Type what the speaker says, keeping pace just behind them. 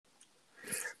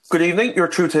Good evening. You're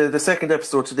through to the second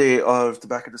episode today of the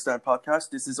Back of the Stand podcast.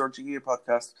 This is our GAA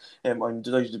podcast. I'm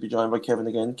delighted to be joined by Kevin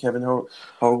again. Kevin,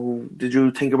 how did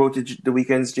you think about the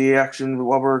weekend's GAA action?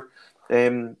 What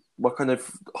kind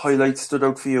of highlights stood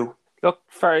out for you? Look,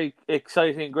 very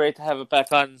exciting, great to have it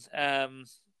back on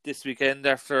this weekend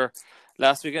after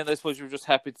last weekend. I suppose you were just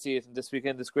happy to see it, and this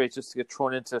weekend it's great just to get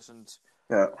thrown into it and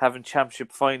having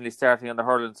championship finally starting on the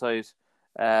hurling side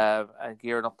and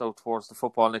gearing up now towards the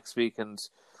football next week and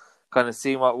kind of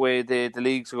seeing what way the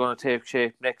leagues are going to take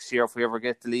shape next year if we ever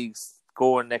get the leagues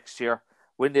going next year.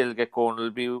 When they'll get going, it'll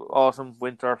be autumn,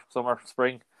 winter, summer,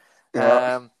 spring.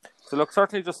 So look,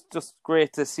 certainly just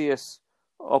great to see it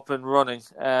up and running.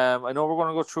 I know we're going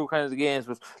to go through kind of the games,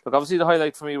 but look, obviously the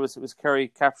highlight for me was Kerry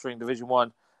capturing Division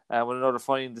 1 with another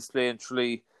fine display in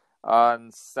Tralee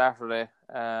on Saturday.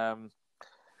 Kind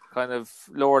of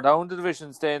lower down the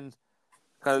divisions then.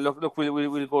 Kind of look,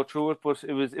 we'll go through it, but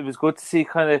it was good to see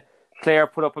kind of Clare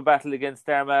put up a battle against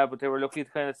Armagh, but they were lucky to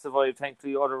kind of survive.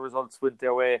 Thankfully, other results went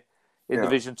their way in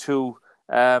Division 2.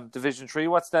 Division 3,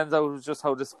 what stands out was just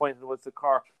how disappointing was the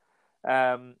Cork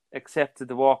accepted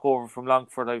the walkover from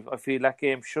Longford. I feel that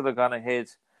game should have gone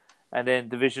ahead. And then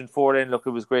Division 4 then, look,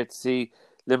 it was great to see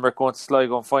Limerick going to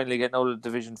Sligo and finally getting out of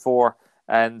Division 4.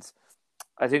 And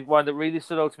I think one that really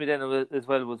stood out to me then as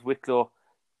well was Wicklow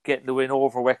getting the win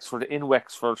over Wexford in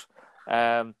Wexford.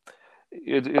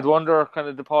 You'd wonder, kind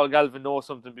of, did Paul Galvin know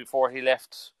something before he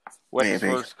left Wexford?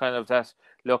 Maybe. Kind of that,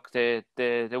 look, they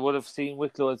would have seen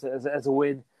Wicklow as a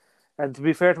win. And to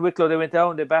be fair to Wicklow, they went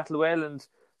down, they battled well, and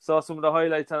saw some of the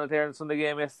highlights on it there in Sunday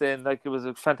game yesterday, and like it was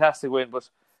a fantastic win. But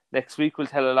next week will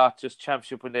tell a lot, just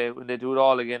championship when they do it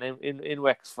all again in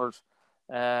Wexford.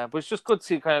 But it's just good to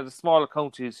see kind of the smaller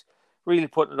counties really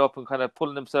putting it up and kind of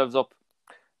pulling themselves up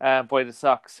by the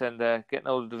socks and getting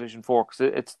out of Division 4,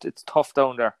 because it's tough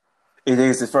down there. It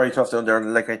is. It's very tough down there.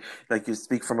 And like you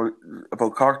speak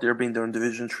about Cork, they're being there in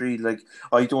Division 3. Like,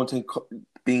 I don't think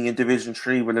being in Division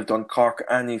 3 will have done Cork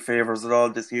any favours at all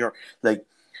this year. Like,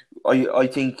 I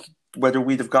think whether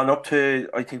we'd have gone up to,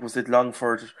 I think was it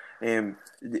Longford,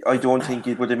 I don't think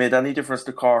it would have made any difference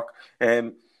to Cork.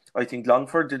 I think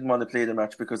Longford didn't want to play the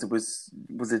match because it was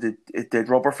a dead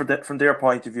rubber from their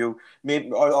point of view.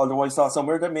 Maybe, although I saw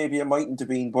somewhere that maybe it mightn't have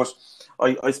been, but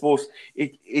I suppose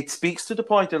it speaks to the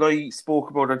point that I spoke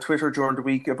about on Twitter during the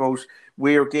week about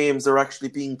where games are actually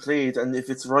being played, and if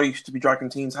it's right to be dragging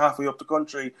teams halfway up the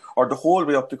country or the whole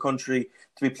way up the country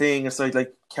to be playing a side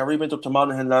like Kerry went up to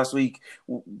Monaghan last week.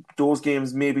 Those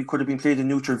games maybe could have been played in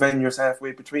neutral venues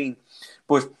halfway between.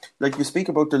 But like you speak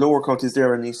about the lower counties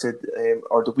there, and you said,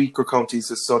 or the weaker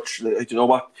counties as such, I don't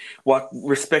know what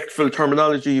respectful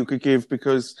terminology you could give,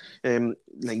 because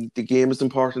like the game is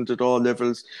important at all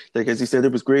levels. Like as you said,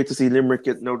 it was great to see Limerick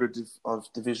getting out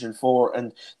of Division 4,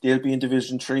 and they'll be in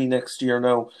Division 3 next year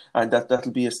now, and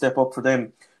that'll be a step up for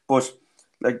them. But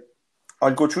like,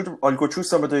 I'll go through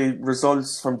some of the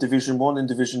results from Division 1 and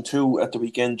Division 2 at the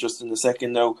weekend just in a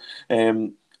second now,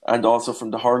 and also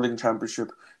from the hurling championship.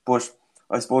 But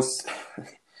I suppose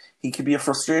he can be a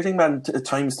frustrating man at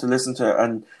times to listen to,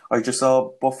 and I just saw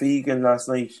Buff Egan last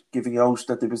night giving out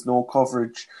that there was no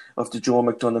coverage of the Joe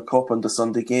McDonagh Cup on the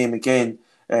Sunday game again.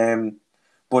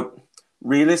 But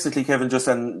realistically, Kevin,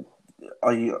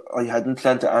 I hadn't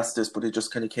planned to ask this, but it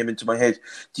just kind of came into my head.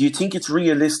 Do you think it's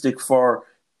realistic for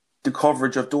the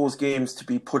coverage of those games to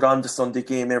be put on the Sunday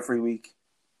game every week?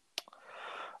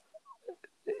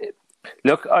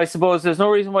 Look, I suppose there's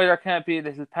no reason why there can't be a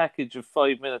little package of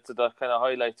 5 minutes of that kind of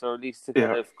highlights, or at least to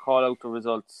kind of call out the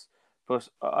results. But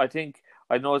I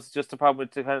know it's just a problem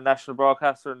with the kind of national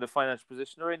broadcaster and the financial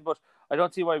position they're in, but I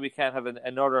don't see why we can't have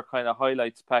another kind of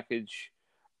highlights package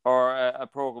or a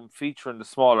program featuring the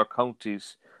smaller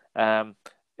counties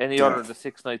any other than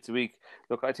 6 nights a week.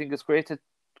 Look, I think it's great that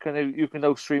you can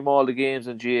now stream all the games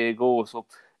on GAA Go. So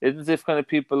it isn't as if kind of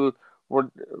people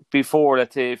were before,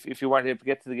 let's say, if you weren't able to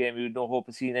get to the game, you had no hope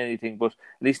of seeing anything. But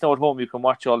at least now at home you can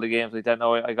watch all the games like that.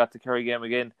 Now I got the Kerry game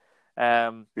again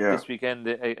this weekend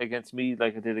against Meath,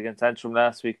 like I did against Antrim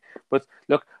last week. But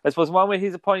look, I suppose one way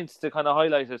he's a point to kind of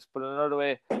highlight it, but another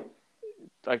way,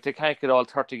 like, they can't get all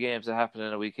 30 games that happen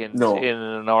in a weekend in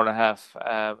an hour and a half,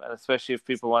 and especially if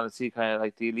people want to see kind of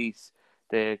like the elites,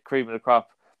 the cream of the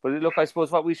crop. But look, I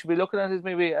suppose what we should be looking at is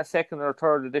maybe a second or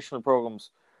third additional programs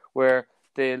where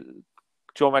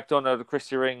Joe McDonagh, the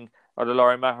Christy Ring, or the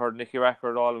Laurie Maher, or Nicky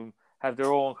Racker, all of them have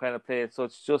their own kind of play. So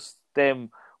it's just them,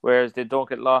 whereas they don't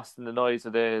get lost in the noise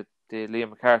of the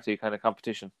Liam McCarthy kind of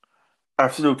competition.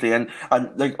 Absolutely, and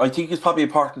like I think it's probably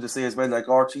important to say as well, like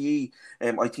RTE,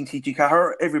 I think TG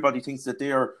Cahir, everybody thinks that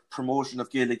their promotion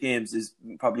of Gaelic games is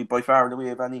probably by far and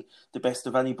away the best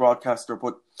of any broadcaster.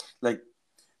 But like,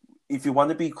 if you want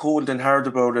to be cold and hard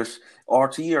about it,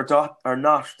 RTE are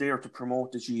not there to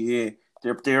promote the GAA.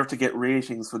 They're there to get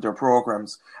ratings for their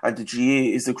programs, and the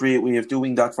GAA is a great way of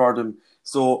doing that for them.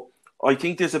 So I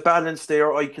think there's a balance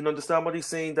there. I can understand what he's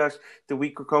saying, that the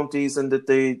weaker counties and that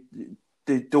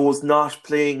those not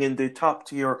playing in the top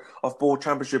tier of both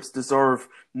championships deserve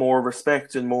more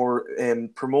respect and more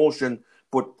promotion.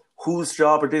 But whose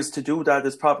job it is to do that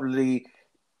is probably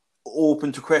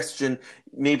open to question.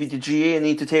 Maybe the GA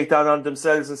need to take that on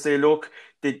themselves and say, look,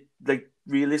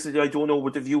 realistically, I don't know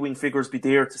would the viewing figures be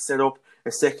there to set up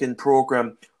a second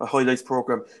program, a highlights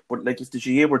program. But like, if the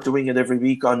GA were doing it every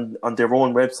week on their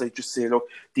own website, just say, look,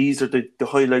 these are the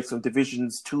highlights from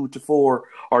divisions 2 to 4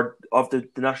 or of the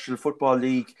National Football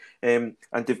League, and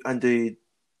the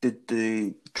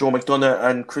Joe McDonagh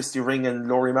and Christy Ring and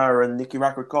Laurie Maher and Nicky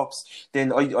Rackard Cups,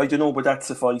 then I don't know, but that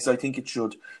suffice. I think it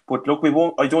should. But look,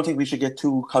 I don't think we should get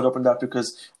too caught up in that,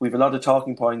 because we have a lot of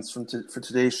talking points for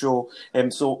today's show.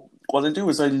 So what I'll do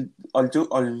is I'll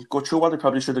go through what I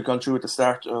probably should have gone through at the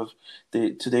start of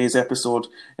today's episode,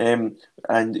 and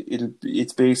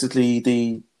it's basically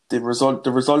the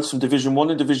results from Division 1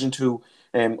 and Division 2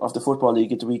 of the Football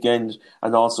League at the weekend,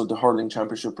 and also the Hurling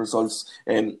Championship results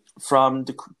from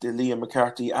the Liam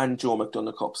McCarthy and Joe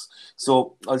McDonagh Cups.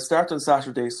 So I'll start on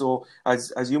Saturday. So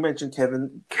as you mentioned,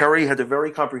 Kevin, Kerry had a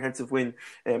very comprehensive win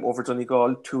over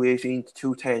Donegal, 218 to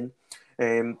 210.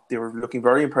 They were looking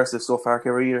very impressive so far,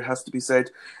 Kerry, it has to be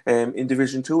said. In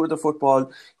Division 2 of the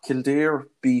football, Kildare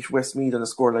beat Westmeath on a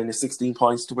scoreline of 16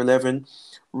 points to 11.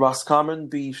 Roscommon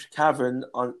beat Cavan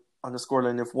on a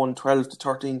scoreline of 112 to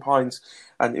 13 points.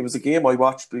 And it was a game I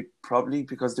watched probably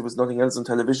because there was nothing else on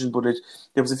television, but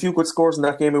there was a few good scores in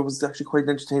that game. It was actually quite an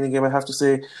entertaining game, I have to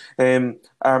say.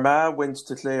 Armagh went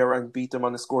to Clare and beat them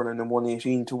on a scoreline of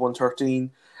 118 to 113.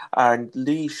 And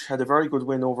Laois had a very good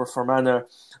win over Fermanagh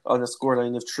on a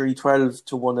scoreline of 312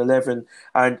 to 111.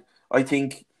 And I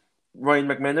think Ryan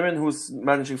McMenamin, who's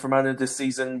managing Fermanagh this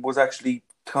season, was actually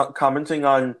commenting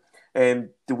on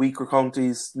the weaker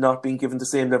counties not being given the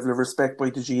same level of respect by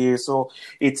the GA. So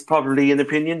it's probably an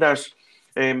opinion that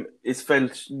is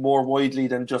felt more widely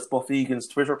than just Buff Egan's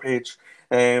Twitter page.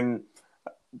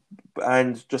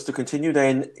 And just to continue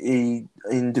then,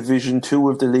 in Division 2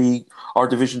 of the league, or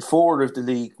Division 4 of the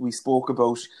league, we spoke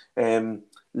about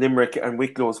Limerick and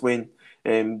Wicklow's win.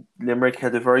 Limerick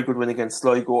had a very good win against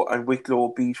Sligo, and Wicklow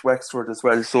beat Wexford as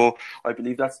well. So I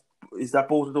believe is that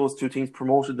both of those two teams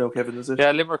promoted now, Kevin, is it?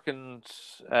 Yeah, Limerick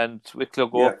and Wicklow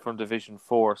go up from Division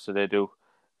 4, so they do.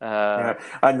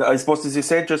 And I suppose, as you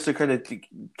said, just to kind of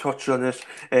touch on it,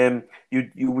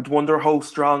 you would wonder how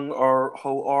strong or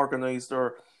how organised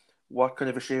or what kind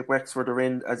of a shape Wexford are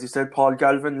in. As you said, Paul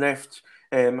Galvin left.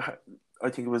 I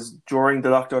think it was during the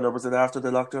lockdown, or was it after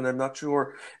the lockdown? I'm not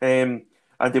sure. And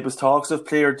there was talks of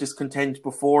player discontent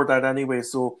before that anyway.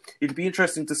 So it'll be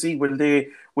interesting to see, will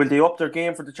they up their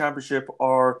game for the championship,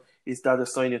 or is that a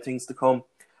sign of things to come?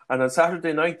 And on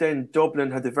Saturday night then,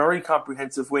 Dublin had a very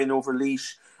comprehensive win over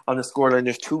Laois on a scoreline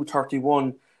of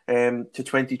 231 to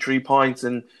 23 points.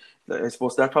 And I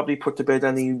suppose that probably put to bed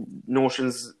any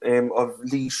notions of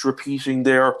Laois repeating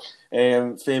their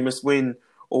famous win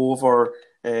over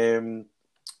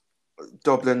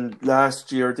Dublin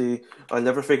last year. I'll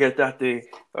never forget that day.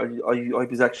 I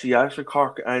was actually at a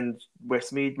Cork and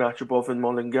Westmeath match above in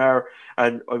Mullingar,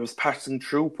 and I was passing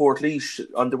through Portlaoise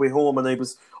on the way home, and I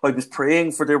was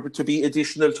praying for there to be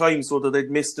additional time so that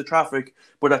I'd miss the traffic,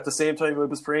 but at the same time I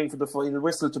was praying for the final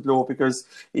whistle to blow, because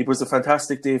it was a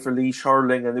fantastic day for Laois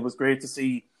hurling, and it was great to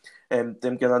see them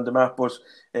get on the map. But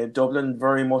Dublin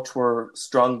very much were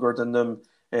stronger than them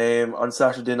on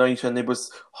Saturday night, and it was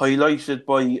highlighted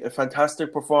by a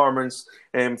fantastic performance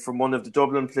from one of the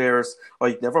Dublin players.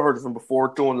 I'd never heard of him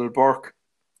before, Donald Burke.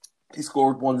 He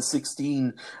scored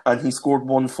 116 and he scored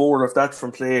 1-4 of that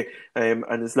from play,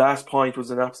 and his last point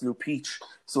was an absolute peach.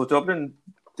 So Dublin,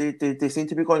 they seem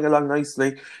to be going along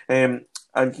nicely. And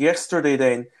yesterday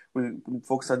then, we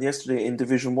focused on yesterday in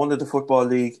Division 1 of the Football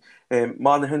League.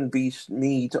 Monaghan beat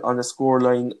Meath on a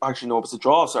scoreline. Actually, no, it was a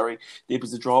draw, sorry. It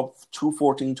was a draw,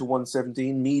 214 to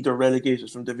 117. Meath are relegated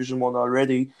from Division 1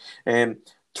 already.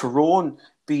 Tyrone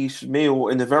beat Mayo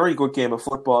in a very good game of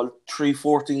football,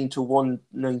 314 to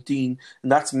 119.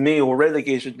 And that's Mayo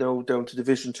relegated now down to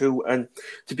Division 2. And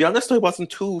to be honest, I wasn't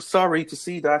too sorry to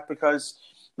see that, because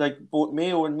like both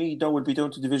Mayo and Meath now will be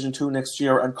down to Division 2 next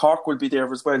year, and Cork will be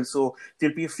there as well. So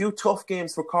there'll be a few tough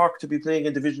games for Cork to be playing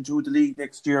in Division 2 of the league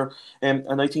next year,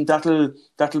 and I think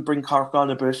that'll bring Cork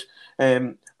on a bit.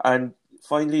 And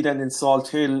finally, then in Salt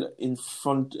Hill, in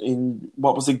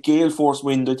what was a gale force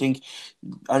wind, I think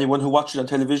anyone who watched it on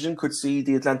television could see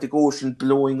the Atlantic Ocean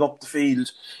blowing up the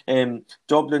field.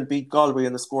 Dublin beat Galway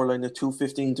in the scoreline of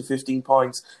 2-15 to 15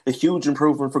 points. A huge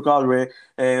improvement for Galway.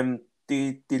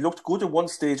 They looked good at one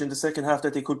stage in the second half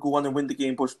that they could go on and win the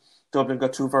game, but Dublin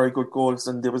got 2 very good goals,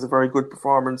 and there was a very good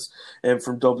performance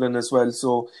from Dublin as well.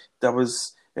 So that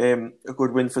was a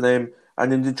good win for them.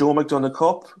 And in the Joe McDonagh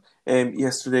Cup,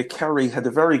 yesterday, Kerry had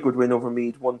a very good win over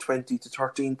Meath, 120 to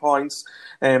 13 points.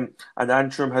 And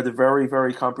Antrim had a very,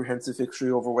 very comprehensive victory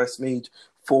over Westmeath,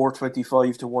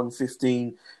 425 to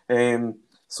 115.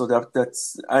 So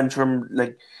that's Antrim,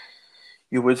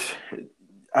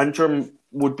 Antrim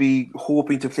would be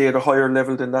hoping to play at a higher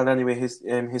level than that anyway.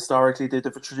 Historically, they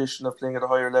have a tradition of playing at a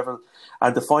higher level.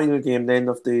 And the final game then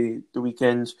of the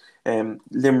weekend,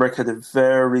 Limerick had a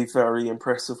very, very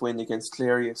impressive win against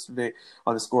Clare yesterday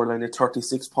on a scoreline of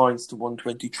 36 points to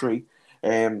 123.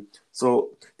 So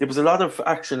there was a lot of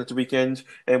action at the weekend,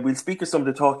 and we'll speak of some of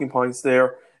the talking points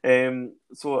there.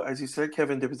 So as you said,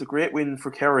 Kevin, there was a great win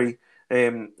for Kerry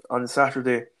on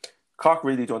Saturday. Cork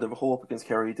really don't have a hope against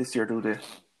Kerry this year, do they?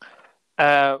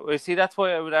 Well, see, that's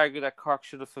why I would argue that Cork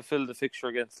should have fulfilled the fixture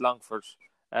against Longford.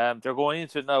 They're going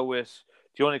into it now with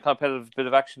the only competitive bit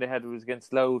of action they had was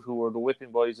against Louth, who were the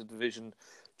whipping boys of Division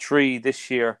 3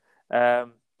 this year, up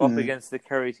against the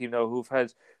Kerry team now, who've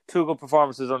had 2 good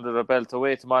performances under their belt,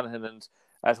 away to Monaghan and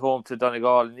at home to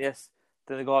Donegal. And yes,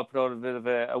 Donegal put out a bit of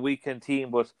a weekend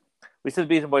team, but we still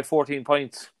beat them by 14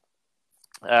 points,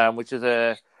 which is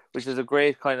a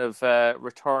great kind of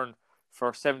return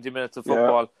for 70 minutes of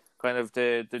football. Yeah. Kind of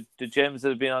the gems that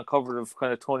have been uncovered of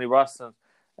kind of Tony Roston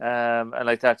and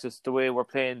like that, just the way we're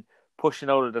playing, pushing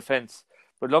out of defence.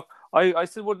 But look, I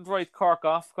still wouldn't write Cork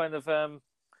off. Kind of a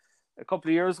couple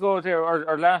of years ago there,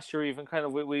 or last year even, kind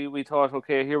of we thought,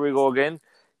 okay, here we go again.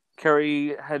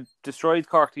 Kerry had destroyed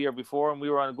Cork the year before, and we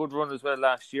were on a good run as well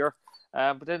last year.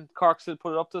 But then Cork still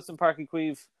put it up to us in Páirc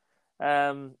Uí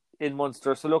Chaoimh in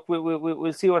Munster. So look,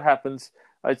 we'll see what happens.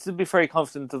 I'd still be very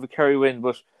confident of a Kerry win,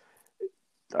 but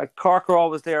Cork are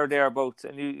always there or thereabouts,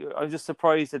 and I'm just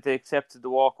surprised that they accepted the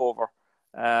walkover.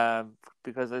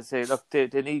 Because I say, look, they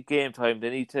need game time. They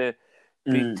need to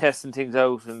be testing things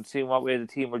out and seeing what way the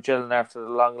team are gelling after the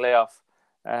long layoff.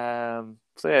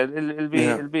 So yeah,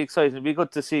 it'll be exciting. It'll be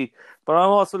good to see. But I'm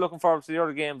also looking forward to the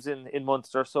other games in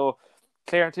Munster. So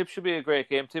Clare and Tip should be a great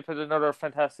game. Tip had another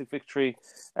fantastic victory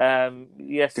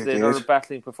yesterday, another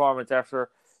battling performance after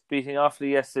beating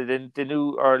Offaly yesterday. They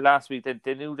knew, or last week,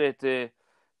 they knew that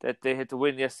they had to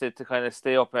win yesterday to kind of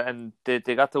stay up, and they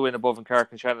got the win above in Carrick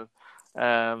and Shannon.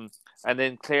 And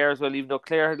then Clare as well, even though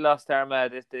Clare had lost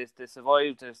Armagh, they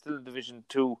survived. They're still in Division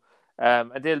 2.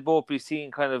 And they'll both be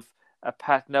seeing kind of a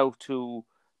path now to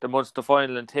the Munster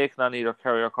final and taking on either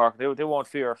Kerry or Cork. They won't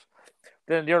fear it.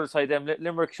 Then on the other side,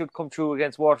 Limerick should come through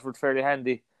against Waterford fairly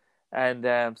handy. And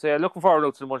so yeah, looking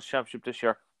forward to the Munster Championship this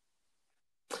year.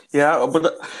 Yeah,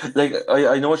 but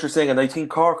I know what you're saying, and I think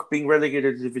Cork being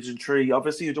relegated to Division 3,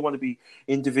 obviously you don't want to be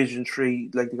in Division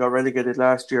 3 like they got relegated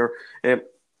last year. I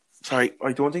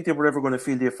don't think they were ever going to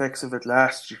feel the effects of it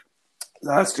last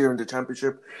year in the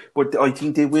championship, but I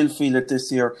think they will feel it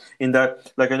this year. In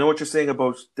that, I know what you're saying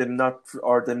about them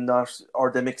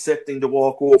accepting the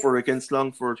walkover against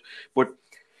Longford, but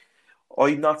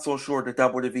I'm not so sure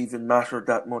that would have even mattered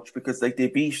that much, because they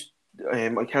beat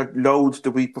I can't Louth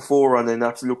the week before on an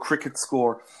absolute cricket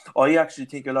score. I actually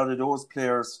think a lot of those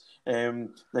players,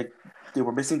 they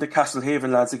were missing the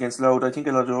Castlehaven lads against Louth. I think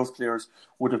a lot of those players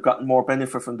would have gotten more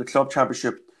benefit from the club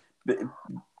championship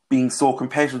being so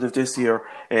competitive this year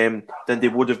than they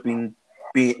would have been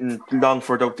beating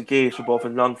Longford out the gate above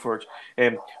in Longford.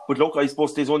 But look, I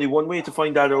suppose there's only one way to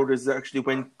find that out, is actually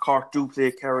when Cork do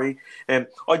play Kerry.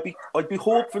 I'd be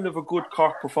hopeful of a good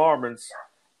Cork performance,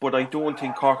 but I don't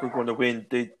think Cork are going to win.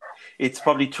 It's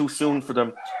probably too soon for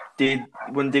them.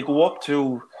 When they go up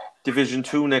to Division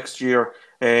 2 next year,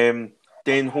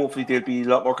 then hopefully they'll be a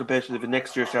lot more competitive in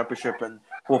next year's championship, and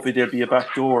hopefully there'll be a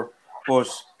back door. But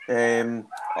I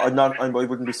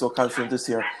wouldn't be so confident this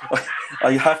year.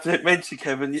 I have to mention,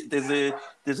 Kevin,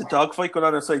 there's a dogfight going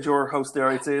on outside your house there,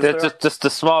 I'd say. Just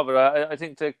a small, but I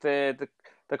think the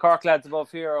Cork lads above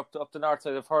here, up the north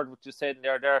side, I've heard what you said,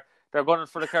 and they're gunning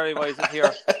for the Kerry boys in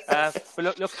here.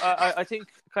 But look, I think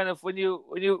kind of when you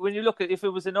look at if it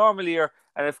was a normal year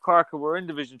and if Cork were in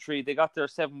Division 3, they got their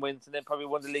 7 wins and then probably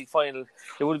won the league final,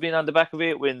 they would have been on the back of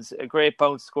 8 wins, a great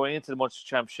bounce going into the Munster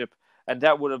Championship, and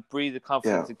that would have breathed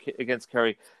confidence against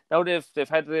Kerry. Now they've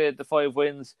had the 5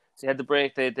 wins, they had the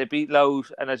break, they beat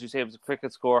Louth, and as you say, it was a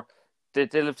cricket score.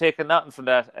 They'll have taken nothing from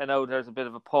that, and now there's a bit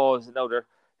of a pause, and now they're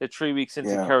 3 weeks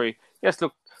into Kerry. Yes,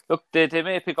 look, they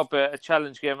may pick up a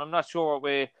challenge game. I'm not sure what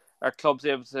way our club's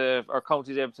able to, our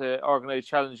county's able to organise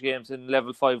challenge games in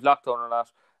level 5 lockdown or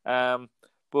not.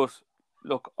 But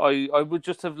look, I would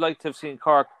just have liked to have seen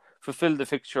Cork fulfil the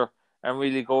fixture and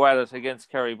really go at it against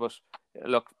Kerry. But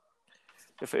look,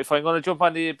 if I'm going to jump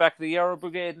on the back of the Yarrow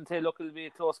Brigade and say, look, it'll be a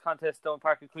close contest down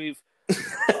Park and Cleve,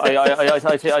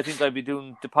 I think I'd be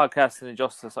doing the podcast an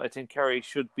injustice. I think Kerry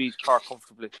should beat Cork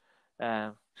comfortably.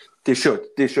 They should,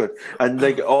 and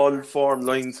like all form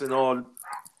lines and all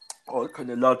kind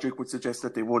of logic would suggest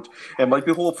that they would. I'd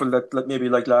be hopeful that maybe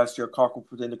like last year, Cork will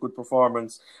put in a good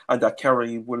performance and that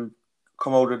Kerry will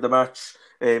come out of the match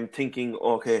thinking,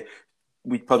 okay,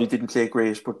 we probably didn't play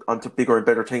great, but onto bigger and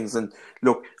better things. And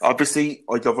look, obviously,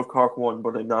 I'd love if Cork won,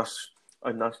 but I'm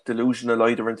not delusional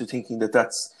either into thinking that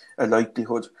that's a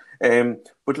likelihood.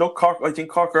 But look, Cork, I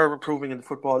think Cork are improving in the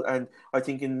football, and I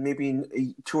think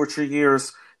in 2 or 3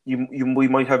 years, we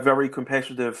might have very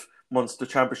competitive Munster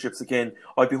Championships again.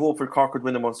 I'd be hopeful Cork could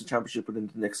win a Munster Championship within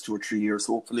the next 2 or 3 years,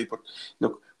 hopefully. But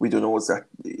look, we don't know is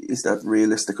that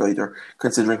realistic either,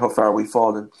 considering how far we've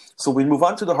fallen. So we'll move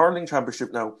on to the hurling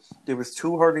championship now. There was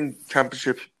 2 hurling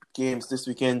championship games this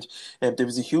weekend. There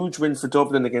was a huge win for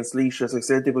Dublin against Laois. As I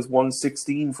said, there was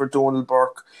 116 for Donald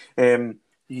Burke.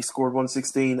 He scored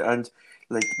 116, and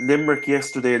like Limerick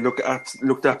yesterday looked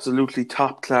absolutely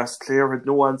top class. Clare had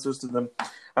no answers to them,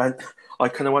 and I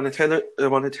kind of want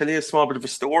to tell you a small bit of a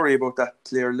story about that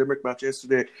Clare Limerick match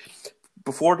yesterday.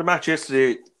 Before the match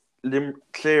yesterday,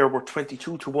 Clare were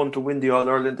 22-1 to win the All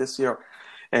Ireland this year,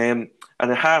 and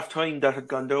at half time that had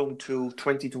gone down to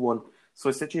 20-1. So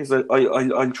I said, geez,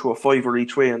 I'll throw a fiver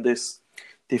each way on this.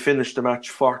 They finished the match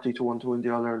 40-1 to win the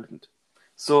All Ireland.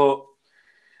 So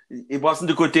it wasn't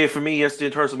a good day for me yesterday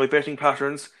in terms of my betting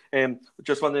patterns.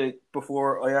 Just want to,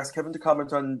 before I ask Kevin to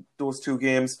comment on those 2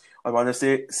 games, I want to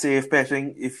say safe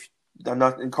betting. If I'm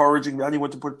not encouraging anyone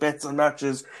to put bets on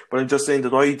matches, but I'm just saying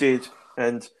that I did,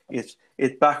 and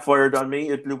it backfired on me.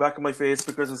 It blew back in my face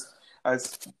because,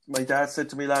 as my dad said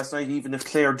to me last night, even if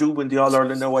Clare do win the All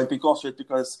Ireland now, I'd be gutted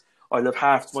because I'll have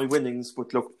halved my winnings.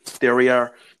 But look, there we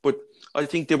are. But I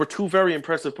think there were 2 very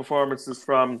impressive performances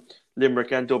from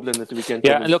Limerick and Dublin at the weekend.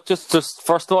 Yeah, and look, just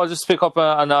first of all, just pick up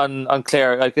on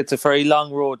Clare. Like, it's a very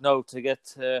long road now to get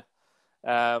to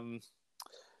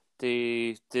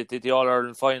the All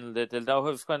Ireland final. They'll now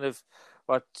have kind of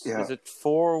is it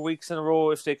 4 weeks in a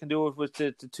row if they can do it with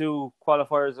the 2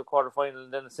 qualifiers, a quarter final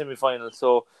and then a semi final.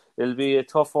 So it'll be a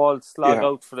tough all slog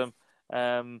out for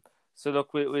them. So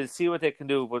look, we'll see what they can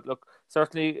do. But look,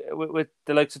 certainly with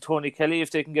the likes of Tony Kelly,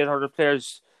 if they can get other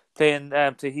players playing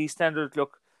to his standard,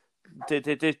 look,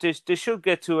 they should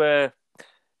get to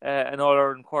an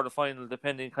All-Ireland quarter-final,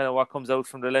 depending kind of what comes out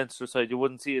from the Leinster side. You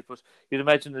wouldn't see it, but you'd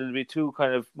imagine it'll be 2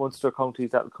 kind of Munster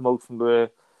counties that will come out from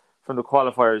the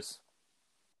qualifiers.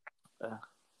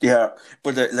 Yeah,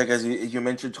 but like as you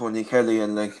mentioned, Tony Kelly,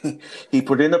 and like he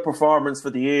put in a performance for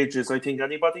the ages. I think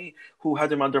anybody who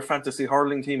had him on their fantasy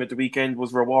hurling team at the weekend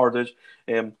was rewarded.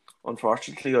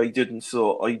 Unfortunately, I didn't,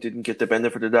 so I didn't get the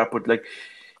benefit of that. But like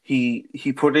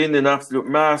he put in an absolute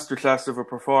masterclass of a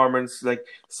performance. Like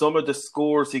some of the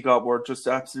scores he got were just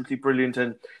absolutely brilliant,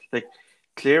 and like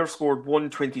Clare scored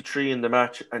 123 in the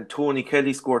match, and Tony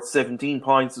Kelly scored 17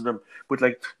 points in them. But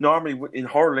like normally in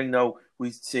hurling now, we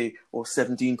say,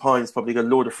 17 points, probably got a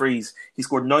load of frees. He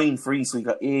scored 9 frees, so he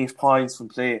got 8 points from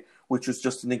play, which was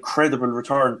just an incredible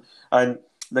return. And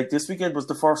like this weekend was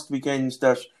the first weekend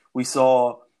that we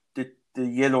saw the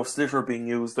yellow slitter being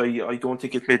used. I don't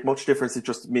think it made much difference. It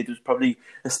just made it probably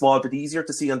a small bit easier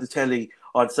to see on the telly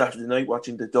on Saturday night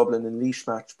watching the Dublin and Laois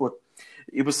match. But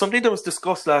it was something that was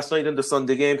discussed last night in the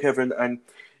Sunday game, Kevin, and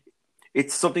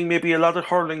it's something maybe a lot of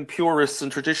hurling purists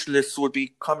and traditionalists would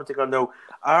be commenting on now.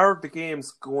 Are the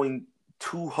games going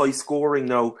too high scoring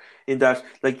now, in that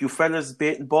like you fellas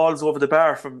baiting balls over the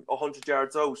bar from 100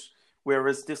 yards out,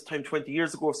 whereas this time 20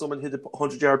 years ago if someone hit a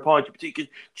 100-yard point, you'd be thinking,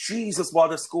 Jesus,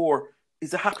 what a score.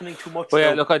 Is it happening too much? Well,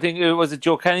 yeah, look, I think it was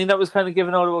Joe Kenny that was kind of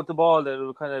giving out about the ball, that it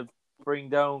would kind of bring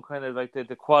down kind of like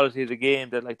the quality of the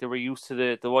game, that like they were used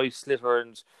to the white slitter,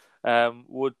 and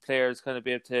would players kind of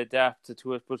be able to adapt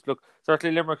to it. But look,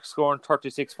 certainly Limerick scoring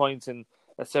 36 points in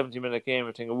a 70-minute game,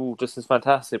 you're thinking, "Ooh, this is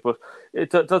fantastic." But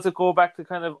does it go back to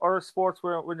kind of other sports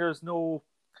where when there's no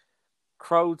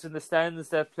crowds in the stands,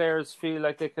 that players feel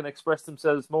like they can express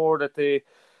themselves more, that the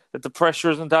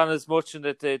pressure isn't on as much, and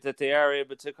that they are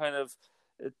able to kind of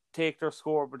take their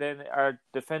score, but then our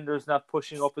defenders not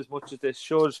pushing up as much as they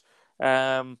should.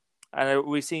 And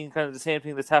we've seen kind of the same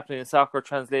thing that's happening in soccer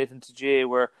translate into GAA,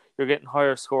 where you're getting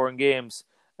higher scoring games.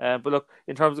 But look,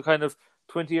 in terms of kind of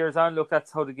 20 years on, look,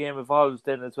 that's how the game evolves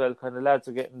then as well. Kind of lads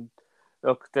are getting,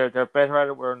 look, they're better at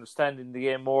it. We're understanding the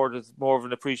game more. There's more of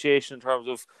an appreciation in terms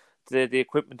of the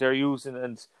equipment they're using,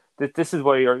 and this is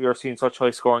why you're seeing such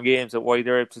high scoring games, and why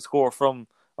they're able to score from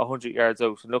 100 yards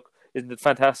out. And look, isn't it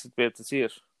fantastic to be able to see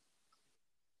it?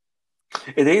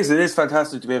 It is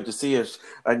fantastic to be able to see it,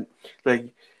 and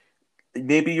like,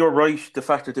 maybe you're right. The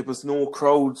fact that there was no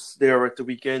crowds there at the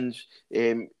weekend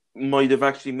might have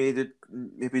actually made it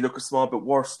maybe look a small bit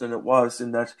worse than it was.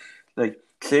 In that, like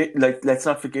let's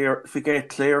not forget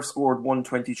Clare scored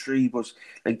 123, but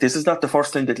like, this is not the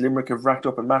first time that Limerick have racked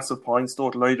up a massive points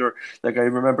total either. Like, I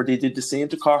remember they did the same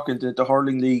to Cork in the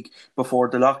hurling league before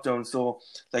the lockdown. So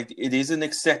like, it is an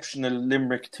exceptional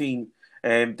Limerick team.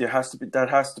 That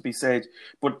has to be said,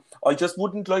 but I just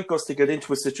wouldn't like us to get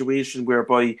into a situation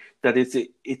whereby that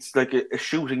it's like a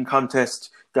shooting contest,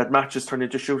 that matches turn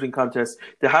into shooting contests.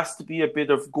 There has to be a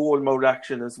bit of goal mode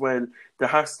action as well. There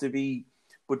has to be,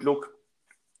 but look,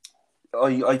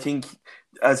 I think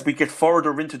as we get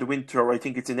further into the winter, I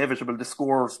think it's inevitable the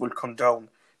scores will come down,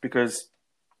 because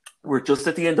we're just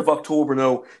at the end of October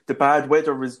now. The bad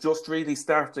weather is just really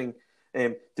starting.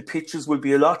 The pitches will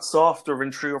be a lot softer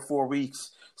in 3 or 4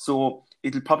 weeks, so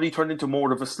it'll probably turn into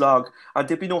more of a slog. And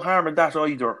there'll be no harm in that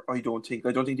either, I don't think.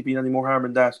 I don't think there'll be any more harm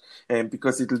in that,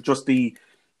 because it'll just be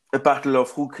a battle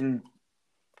of who can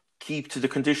keep to the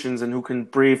conditions and who can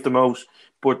brave them out.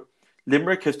 But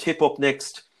Limerick have Tip up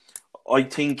next. I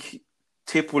think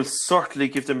Tip will certainly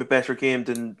give them a better game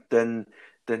than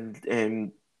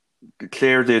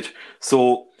Clare did.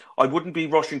 So I wouldn't be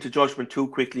rushing to judgment too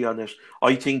quickly on it.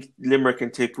 I think Limerick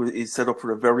and Tip is set up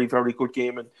for a very, very good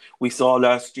game. And we saw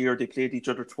last year they played each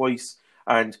other twice,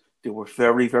 and they were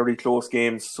very, very close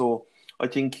games. So I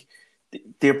think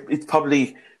it's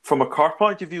probably, from a Cork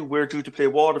point of view, we're due to play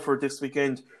Waterford this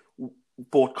weekend.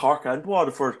 Both Cork and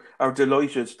Waterford are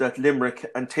delighted that Limerick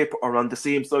and Tip are on the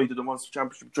same side of the Munster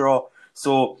Championship draw.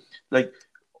 So, like,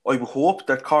 I would hope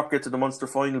that Cork get to the Munster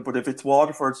final, but if it's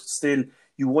Waterford, still,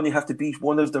 you only have to beat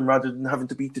one of them rather than having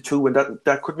to beat the two, and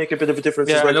that could make a bit of a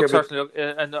difference as well. Yeah, certainly.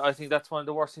 And I think that's one of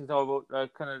the worst things now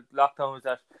about kind of lockdown, is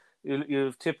that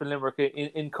you've Tip and Limerick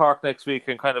in Cork next week,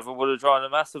 and kind of would have drawn a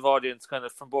massive audience kind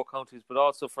of from both counties, but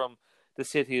also from the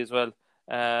city as well.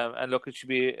 And look, it should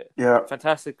be a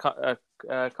fantastic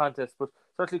contest. But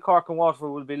certainly Cork and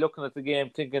Waterford will be looking at the game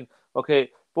thinking,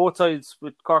 okay, both sides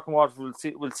with Cork and Waterford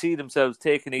will see themselves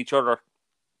taking each other.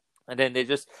 And then they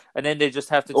just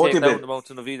have to take down the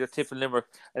mountain of either Tip and Limerick,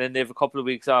 and then they have a couple of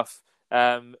weeks off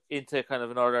into kind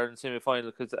of an All-Ireland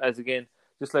semi-final, because, as again,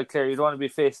 just like Clare, you don't want to be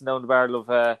facing down the barrel of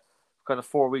kind of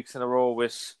 4 weeks in a row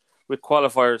with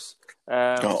qualifiers.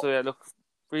 So yeah, look,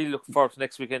 really looking forward to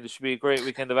next weekend. It should be a great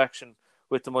weekend of action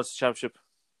with the Munster Championship.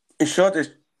 It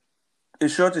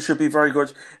should be very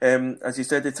good. As you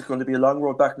said, it's going to be a long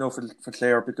road back now for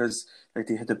Clare, because like,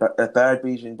 they had a bad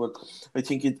beating. But I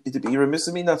think it'd be remiss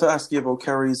of me not to ask you about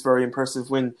Kerry's very impressive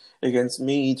win against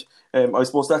Meath. I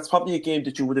suppose that's probably a game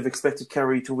that you would have expected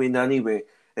Kerry to win anyway.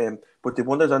 But they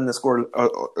won it on the score.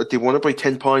 They won it by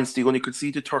 10 points. They only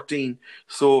conceded 13.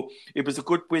 So it was a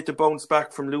good way to bounce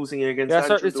back from losing against.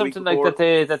 Yeah, it's something like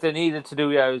that they needed to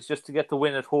do. Yeah, it was just to get the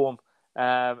win at home.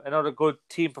 Another good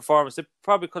team performance. They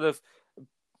probably could have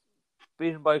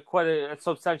beaten by quite a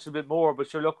substantial bit more, but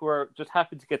sure, look, we're just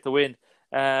happy to get the win.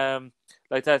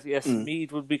 Like that, yes,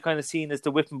 Meath would be kind of seen as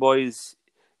the whipping boys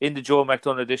in the Joe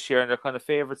McDonagh this year, and they're kind of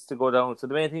favourites to go down. So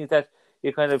the main thing is that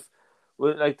you kind of,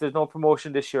 like, there's no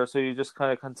promotion this year, so you just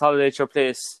kind of consolidate your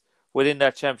place within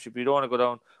that championship. You don't want to go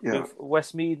down. Yeah. We have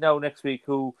Westmeath now next week,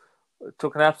 who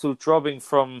took an absolute drubbing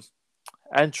from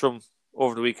Antrim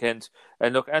over the weekend.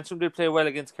 And look, Antrim did play well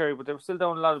against Kerry, but they were still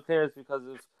down a lot of players because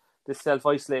of this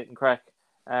self-isolating crack.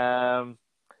 And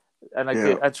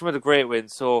Antrim had a great win.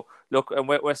 So look, and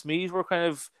Westmeath were kind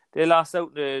of, they lost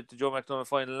out in the Joe McDonagh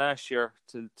final last year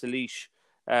to Laois.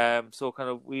 So kind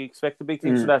of we expect the big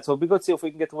things for that. So it'll be good to see if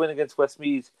we can get the win against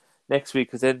Westmeath next week,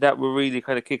 because then that will really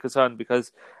kind of kick us on,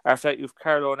 because after that you've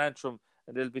Carlow and Antrim,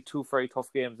 and there'll be two very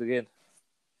tough games again.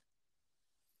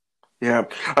 Yeah,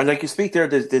 and like you speak there,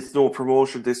 there's no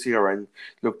promotion this year, and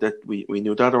look, that we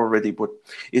knew that already. But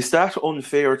is that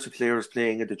unfair to players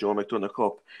playing in the Joe McDonagh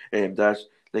Cup? That,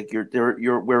 Like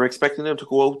we're expecting them to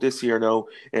go out this year now,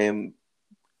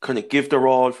 kind of give their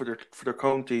all for their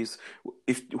counties.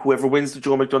 If whoever wins the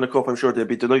Joe McDonagh Cup, I'm sure they'll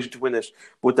be delighted to win it,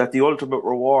 but that the ultimate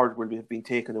reward will have been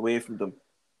taken away from them.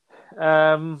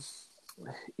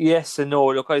 Yes and no.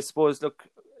 Look, I suppose,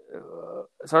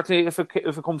 certainly if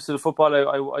it comes to the football,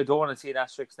 I don't want to see an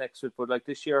asterisk next to it, but like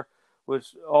this year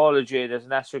with all of Jay, there's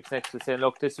an asterisk next to it saying,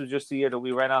 look, this was just the year that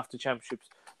we ran off the championships,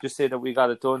 just say that we got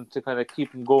it done to kind of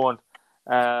keep them going.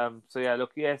 So yeah,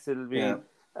 look, yes, it'll be an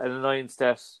annoyance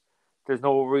that there's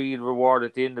no real reward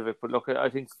at the end of it, but look, I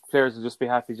think players will just be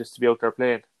happy just to be out there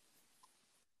playing.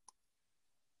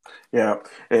 Yeah,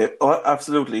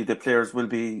 absolutely. The players will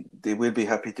be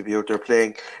happy to be out there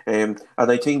playing, and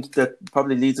I think that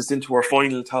probably leads us into our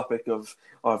final topic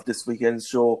of this weekend's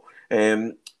show.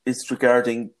 It's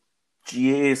regarding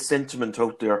GAA sentiment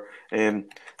out there.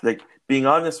 Like, being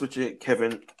honest with you,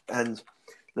 Kevin, and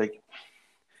like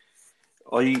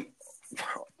I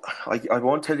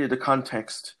won't tell you the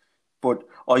context, but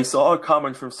I saw a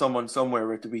comment from someone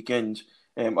somewhere at the weekend.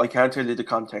 I can't tell you the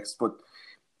context, but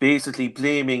basically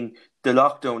blaming the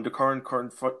lockdown, the current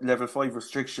level 5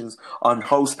 restrictions on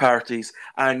house parties,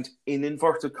 and in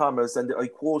inverted commas, and I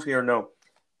quote here now,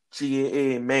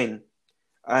 GAA men.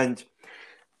 And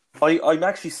I'm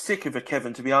actually sick of it,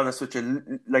 Kevin, to be honest with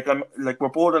you. We're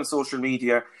both on social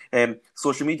media.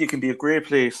 Social media can be a great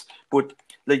place, but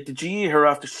like the GAA are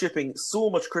after shipping so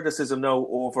much criticism now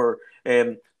over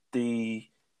the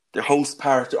house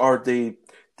part or the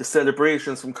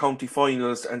celebrations from county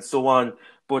finals and so on.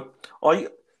 But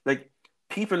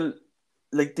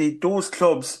those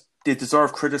clubs, they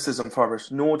deserve criticism for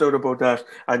it, no doubt about that.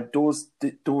 And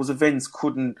those events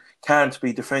can't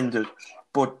be defended.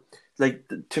 But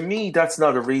to me, that's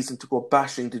not a reason to go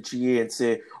bashing the GAA and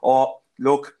say, oh,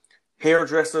 look,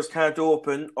 hairdressers can't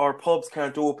open or pubs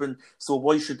can't open, so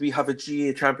why should we have a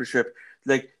GAA championship?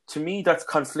 To me, that's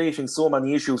conflating so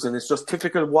many issues, and it's just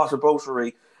typical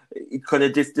whataboutery. It kind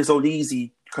of this old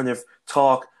easy kind of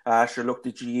talk. Sure, look,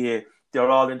 the GAA, they're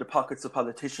all in the pockets of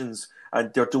politicians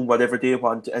and they're doing whatever they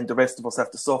want, and the rest of us have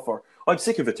to suffer. I'm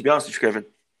sick of it, to be honest with you, Kevin.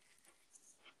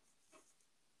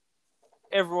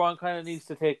 Everyone kind of needs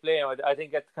to take blame. I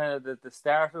think at kind of the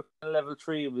start of level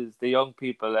 3 was the young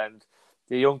people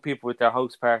with their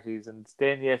house parties, and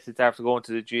then yes, it's after going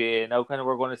to the GAA. Now kind of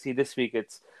we're going to see this week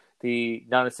it's the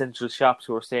non-essential shops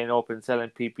who are staying open selling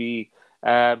PPE.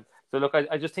 So look,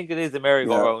 I just think it is a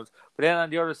merry-go-round. Yeah. But then on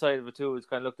the other side of it too, it's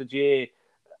kind of look, the GAA,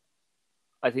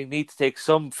 I think, need to take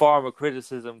some form of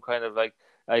criticism, kind of like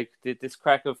this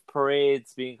crack of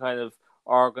parades being kind of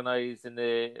organised in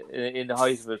the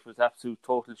height of it was absolute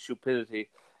total stupidity.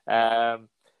 Kind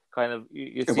of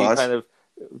you see kind of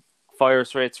fire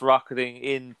rates rocketing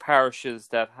in parishes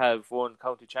that have won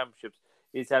county championships.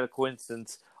 Is that a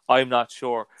coincidence? I'm not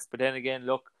sure. But then again,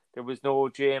 look, there was no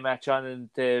GAA match on in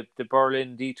the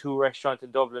Berlin D2 restaurant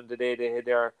in Dublin the day they had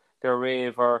their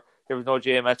rave, or there was no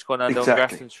GAA match going on down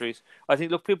Grafton Street. I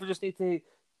think, look, people just need to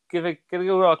give a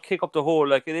kick up the hole.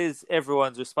 Like, it is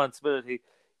everyone's responsibility.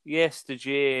 Yes, the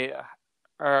GAA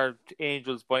are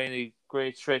angels by any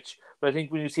great stretch, but I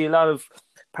think when you see a lot of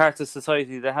parts of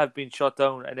society that have been shut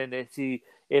down, and then they see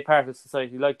a part of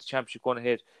society like the championship going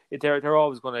ahead, they're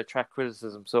always going to attract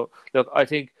criticism. So, look, I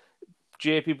think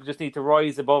GAA people just need to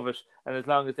rise above it, and as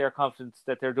long as they're confident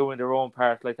that they're doing their own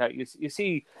part like that, you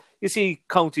see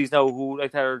counties now who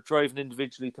like that are driving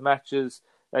individually to matches,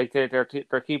 like they're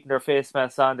keeping their face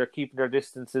masks on, they're keeping their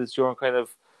distances during kind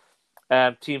of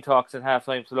team talks and half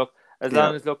time. So look, as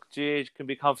long as GAA can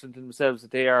be confident in themselves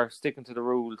that they are sticking to the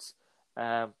rules,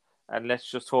 and let's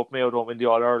just hope Mayo don't win the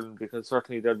All Ireland, because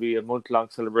certainly there'll be a month-long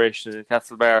celebration in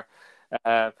Castlebar,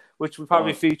 which will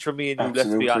probably feature me and you.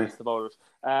 Absolutely. Let's be honest about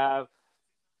it.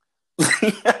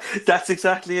 That's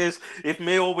exactly it. If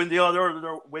Mayo win the All Ireland,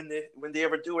 or when they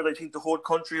ever do it, I think the whole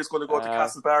country is going to go to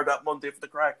Castlebar that Monday for the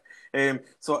crack.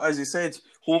 So as you said,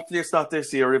 hopefully it's not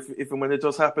this year. If and when it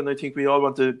does happen, I think we all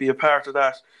want to be a part of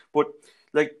that. But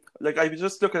like I was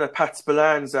just looking at Pat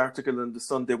Spillan's article in the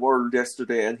Sunday World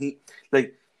yesterday, and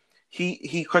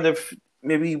he kind of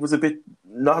maybe was a bit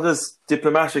not as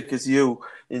diplomatic as you,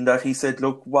 in that he said,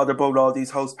 look, what about all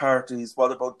these house parties?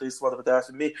 What about this? What about that?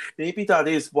 And maybe that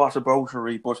is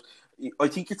whataboutery, but I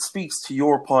think it speaks to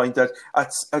your point that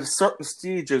at certain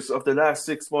stages of the last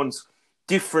 6 months,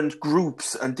 different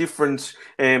groups and different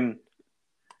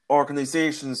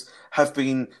organisations have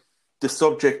been the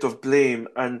subject of blame.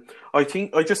 And I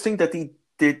just think that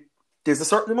there's a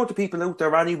certain amount of people out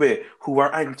there anyway who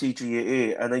are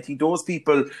anti-GAA, and I think those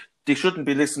people, they shouldn't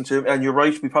be listened to. And you're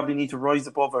right, we probably need to rise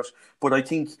above it. But I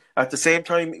think at the same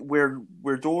time, where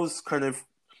those kind of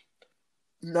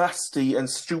nasty and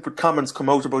stupid comments come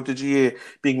out about the GA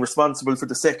being responsible for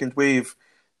the second wave,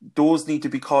 those need to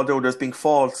be called out as being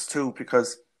false too,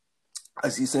 because,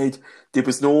 as you said, there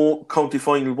was no county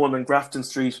final won on Grafton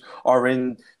Street or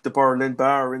in the Berlin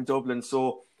Bar in Dublin.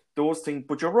 So those things,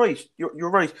 but you're right. You're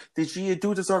right. The GA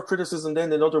do deserve criticism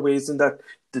then in other ways, in that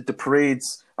the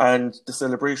parades and the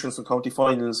celebrations and county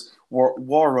finals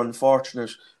were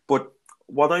unfortunate. But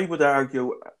what I would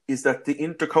argue is that the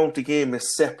inter-county game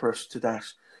is separate to that.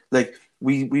 Like,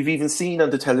 we've even seen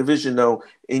on the television now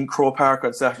in Croke Park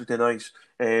on Saturday night,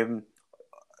 in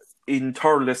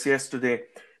Thurles yesterday,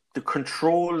 the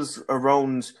controls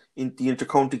around in the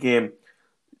inter-county game,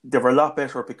 they were a lot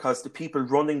better, because the people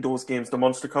running those games, the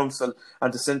Munster Council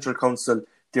and the Central Council,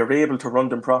 they're able to run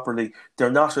them properly.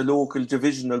 They're not a local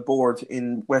divisional board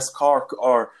in West Cork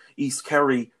or East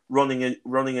Kerry running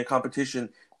a competition.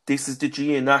 This is the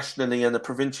GA nationally and a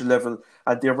provincial level,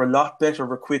 and they're a lot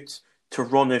better equipped to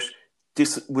run it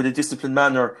with a disciplined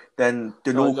manner than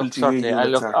the local GA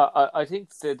units are. I think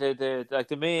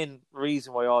the main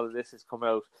reason why all of this has come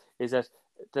out is that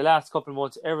the last couple of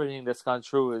months, everything that's gone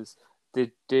through is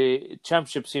the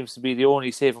championship seems to be the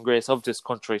only saving grace of this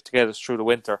country to get us through the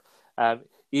winter.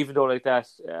 Even though like that,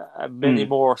 many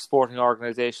more sporting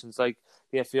organisations like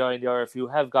the FAI and the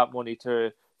RFU have got money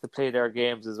to play their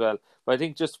games as well. But I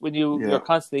think just when you're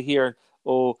constantly hearing,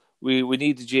 oh, we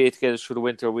need the GA to get us through the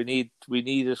winter, we need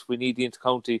the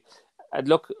inter-county. And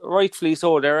look, rightfully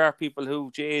so, there are people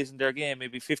who GAs in their game,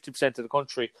 maybe 50% of the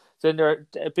country. So then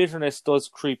bitterness does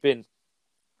creep in.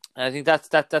 And I think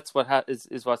that's what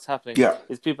is what's happening. Yeah.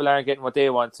 Is people aren't getting what they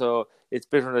want, so it's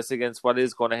bitterness against what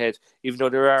is going ahead. Even though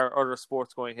there are other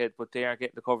sports going ahead, but they aren't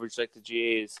getting the coverage like the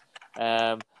GAs.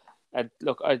 And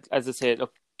look, as I said,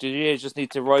 look, the GAs just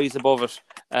need to rise above it.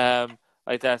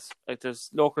 Like that, like there's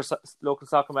local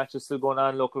soccer matches still going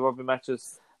on, local rugby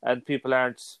matches, and people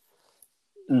aren't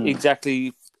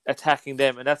exactly attacking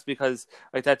them, and that's because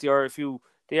like that the RFU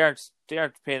they aren't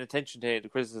paying attention to the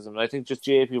criticism. I think just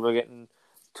GA people are getting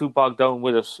too bogged down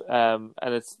with it, and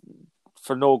it's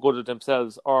for no good of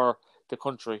themselves or the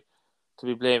country to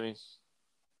be blaming.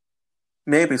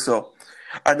 Maybe so,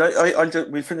 and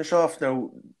we'll finish off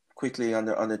now quickly on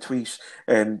a tweet.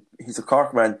 He's a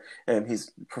Cork man.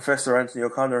 He's Professor Anthony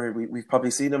O'Connor. We've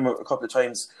probably seen him a couple of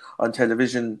times on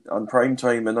television, on prime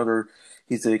time, and other.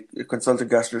 He's a consultant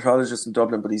gastroenterologist in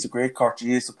Dublin, but he's a great Cork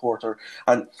GA supporter.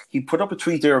 And he put up a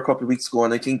tweet there a couple of weeks ago,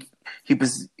 and I think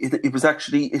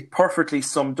it perfectly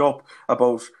summed up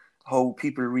about how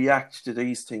people react to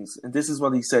these things. And this is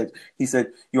what he said. He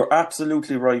said, "You're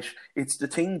absolutely right. It's the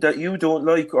thing that you don't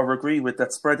like or agree with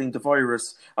that's spreading the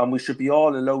virus, and we should be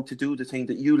all allowed to do the thing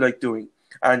that you like doing."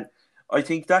 And I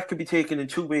think that could be taken in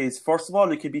two ways. First of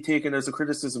all, it can be taken as a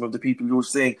criticism of the people who are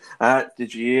saying, the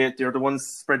GA, they're the ones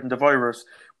spreading the virus.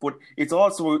 But it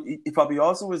probably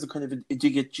also is a kind of a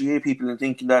dig at GA people and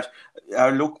thinking that,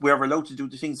 look, we're allowed to do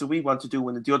the things that we want to do,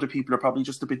 and the other people are probably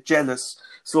just a bit jealous.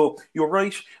 So you're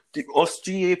right. Us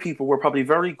GA people were probably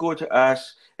very good at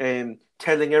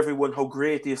telling everyone how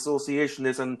great the association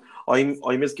is, and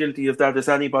I'm as guilty of that as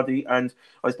anybody. And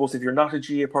I suppose if you're not a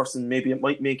GA person, maybe it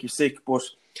might make you sick, but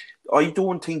I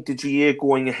don't think the GA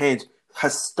going ahead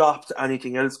has stopped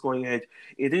anything else going ahead.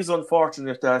 It is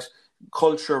unfortunate that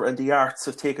culture and the arts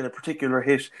have taken a particular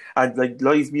hit, and like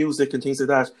live music and things like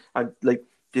that, and like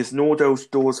there's no doubt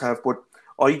those have, but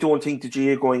I don't think the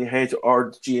GA going ahead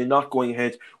or the GA not going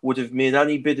ahead would have made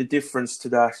any bit of difference to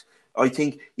that. I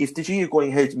think if the GA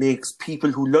going ahead makes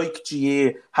people who like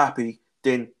GA happy,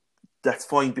 then that's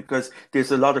fine, because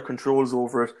there's a lot of controls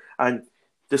over it, and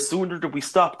the sooner that we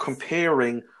stop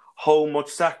comparing how much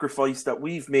sacrifice that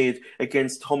we've made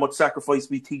against how much sacrifice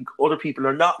we think other people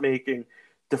are not making,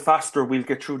 the faster we'll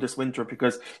get through this winter,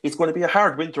 because it's going to be a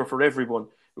hard winter for everyone,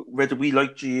 whether we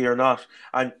like GA or not.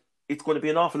 And it's going to be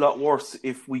an awful lot worse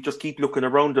if we just keep looking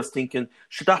around us thinking,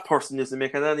 that person isn't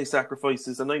making any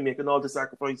sacrifices and I'm making all the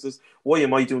sacrifices. Why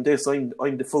am I doing this? I'm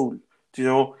the fool, you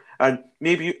know? And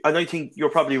I think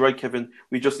you're probably right, Kevin.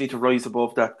 We just need to rise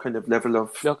above that kind of level of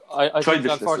I think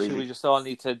unfortunately really. We just all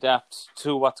need to adapt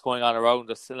to what's going on around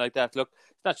us and like that. Look,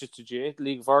 it's not just the GA, the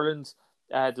League of Ireland,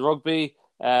 the rugby,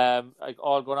 like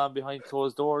all going on behind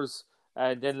closed doors.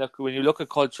 And then look, when you look at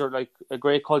culture, like a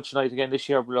great culture night again this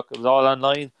year, but look, it was all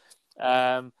online.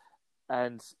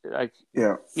 And like,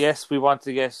 yes, we want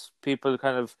to get people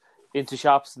kind of into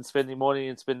shops and spending money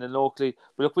and spending locally,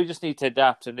 but look, we just need to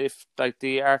adapt. And if like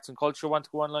the arts and culture want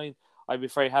to go online, I'd be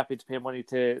very happy to pay money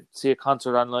to see a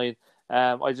concert online.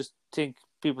 I just think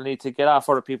people need to get off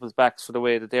other people's backs for the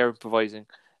way that they're improvising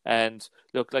and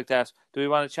look like that. Do we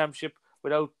want a championship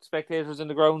without spectators in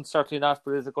the ground? Certainly not,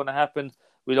 but is it going to happen?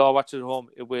 we'll all watch it at home.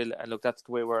 It will, and look, that's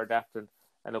the way we're adapting.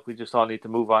 And look, we just all need to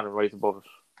move on and rise above it.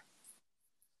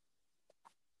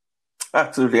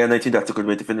 Absolutely, and I think that's a good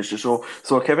way to finish the show.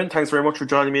 So, Kevin, thanks very much for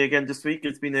joining me again this week.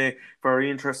 It's been a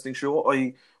very interesting show.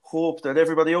 I hope that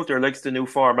everybody out there likes the new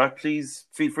format. Please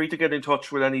feel free to get in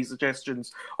touch with any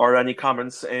suggestions or any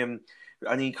comments.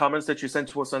 Any comments that you send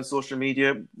to us on social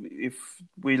media, if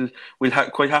we'll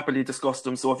quite happily discuss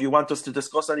them. So if you want us to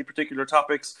discuss any particular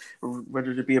topics, whether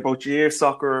it be about GAA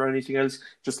soccer or anything else,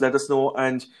 just let us know,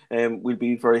 and we'll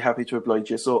be very happy to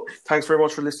oblige you. So thanks very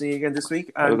much for listening again this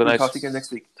week, and we'll talk again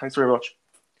next week. Thanks very much.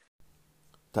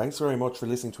 Thanks very much for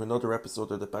listening to another episode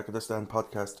of the Back of the Stand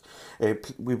podcast.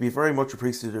 We'd be very much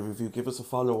appreciative if you give us a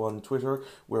follow on Twitter.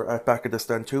 We're at Back of the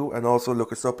Stand 2, and also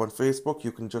look us up on Facebook.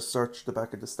 You can just search the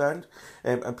Back of the Stand.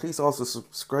 And please also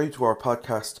subscribe to our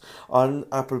podcast on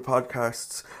Apple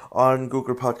Podcasts, on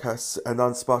Google Podcasts, and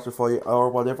on Spotify, or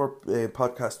whatever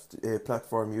podcast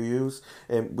platform you use.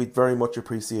 We'd very much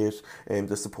appreciate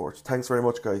the support. Thanks very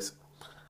much, guys.